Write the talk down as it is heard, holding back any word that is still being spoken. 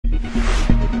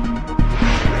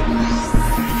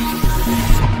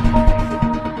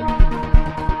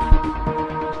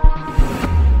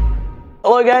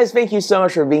Hello guys, thank you so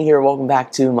much for being here. Welcome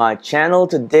back to my channel.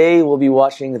 Today we'll be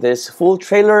watching this full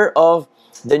trailer of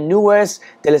the newest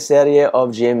teleserye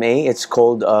of GMA. It's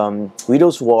called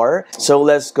Widow's War. So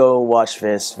let's go watch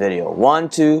this video. 1,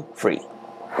 2, 3.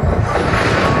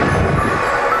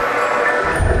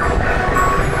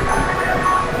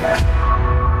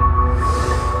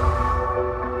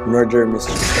 Murder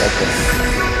mystery.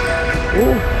 Okay.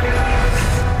 Ooh.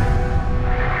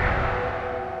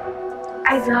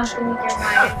 I've lost to meet your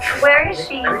mother. Where is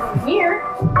she? Here.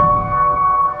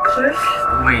 Sure.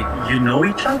 Wait, you know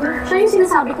each other? Siya yung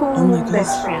sinasabi kong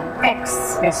best friend.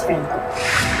 Ex-best friend ko.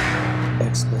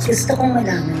 Ex-best friend. Gusto kong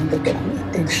malaman ang totoong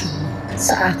intensyon mo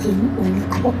sa aking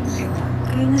unikong iyo.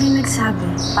 Kayo na rin nagsabi,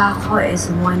 Paco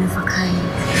is one of a kind.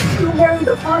 You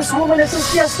married the first woman that says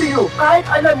yes to you. Kahit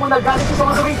alam mo na galing ko sa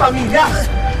mga kaming pamilya.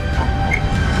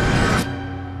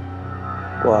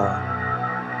 Wow.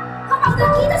 Kapag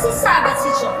nakita si Sab at si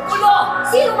John,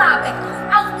 sino maapekto?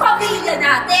 Ang pamilya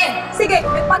natin! Sige,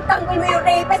 ipagtanggol mo yung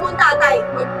rapist mong tatay.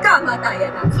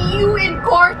 Magkamatayan na. See you in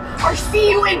court or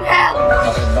see you in hell!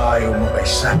 Bakit ba ayaw mo kay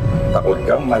Sam? Takot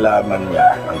kang malaman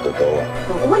niya ang totoo.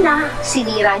 Noong una,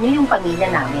 sinira niyo yung pamilya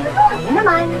namin. Ngayon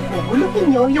naman, nagulutin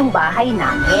niyo yung bahay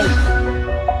namin.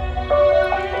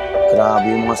 Grabe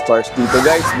yung mga stars dito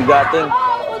guys, bigating.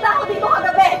 Punta ako dito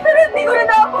kagabi, pero hindi ko na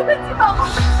nakapunta si Paco.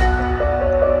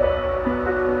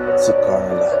 Si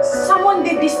Carla. Someone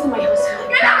did this to my husband.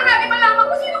 Kailangan natin malaman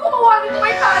kung sino gumawa nito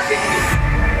kay Tati.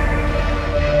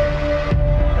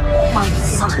 My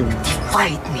son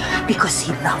defied me because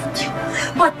he loved you,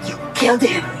 but you killed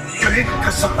him. Galit ka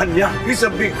sa kanya. He's a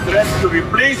big threat to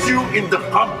replace you in the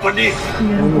company.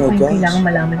 Oh my gosh. Kailangan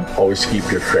malaman. Always keep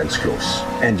your friends close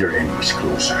and your enemies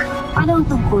closer. Anong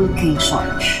tungkol kay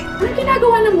George? Ano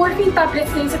ginagawa ng morphine tablets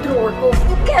na yun sa drawer ko?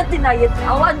 Kaya denied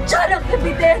now, andyan ang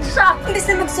ebidensya! Imbes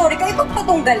na mag-sorry ka, ikaw pa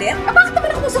tong galit? Bakit naman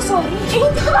ako magsasorry? Eh,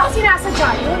 hindi ko ba sinasadya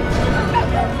yun?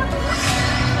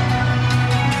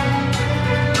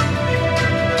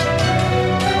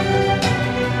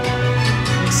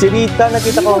 Si Rita,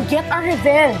 nakita ko. Get our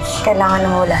revenge! Kailangan na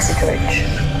mawala si George.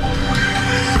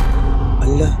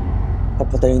 Ala,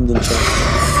 papatayin din siya.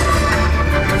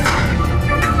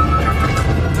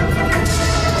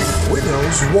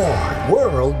 Widow's War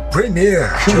World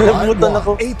Premiere, July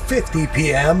 8:50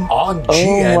 p.m. on GMA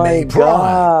Prime. Oh my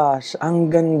gosh! Ang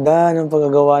ganda ng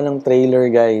pagkagawa ng trailer,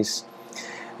 guys.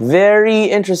 Very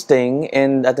interesting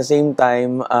and at the same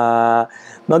time,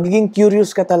 magiging curious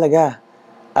ka talaga.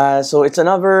 So it's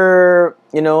another,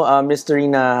 mystery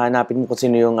na hanapin mo kung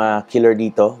sino yung killer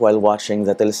dito while watching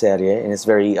the teleserye, and it's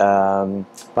very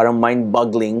parang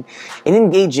mind-boggling and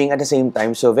engaging at the same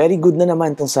time. So very good na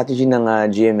naman tong strategy ng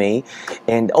GMA,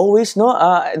 and always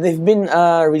they've been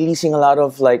releasing a lot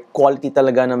of like quality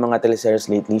talaga ng mga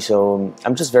teleseries lately. So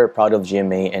I'm just very proud of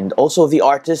GMA, and also the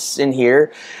artists in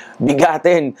here.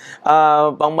 Bigatin,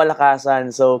 pangmalakasan.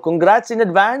 So, congrats in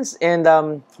advance, and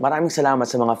maraming salamat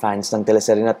sa mga fans ng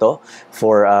teleserye na to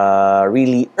for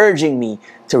really urging me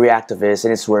to react to this, and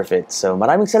it's worth it. So,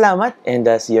 maraming salamat, and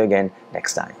see you again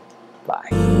next time.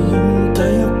 Bye.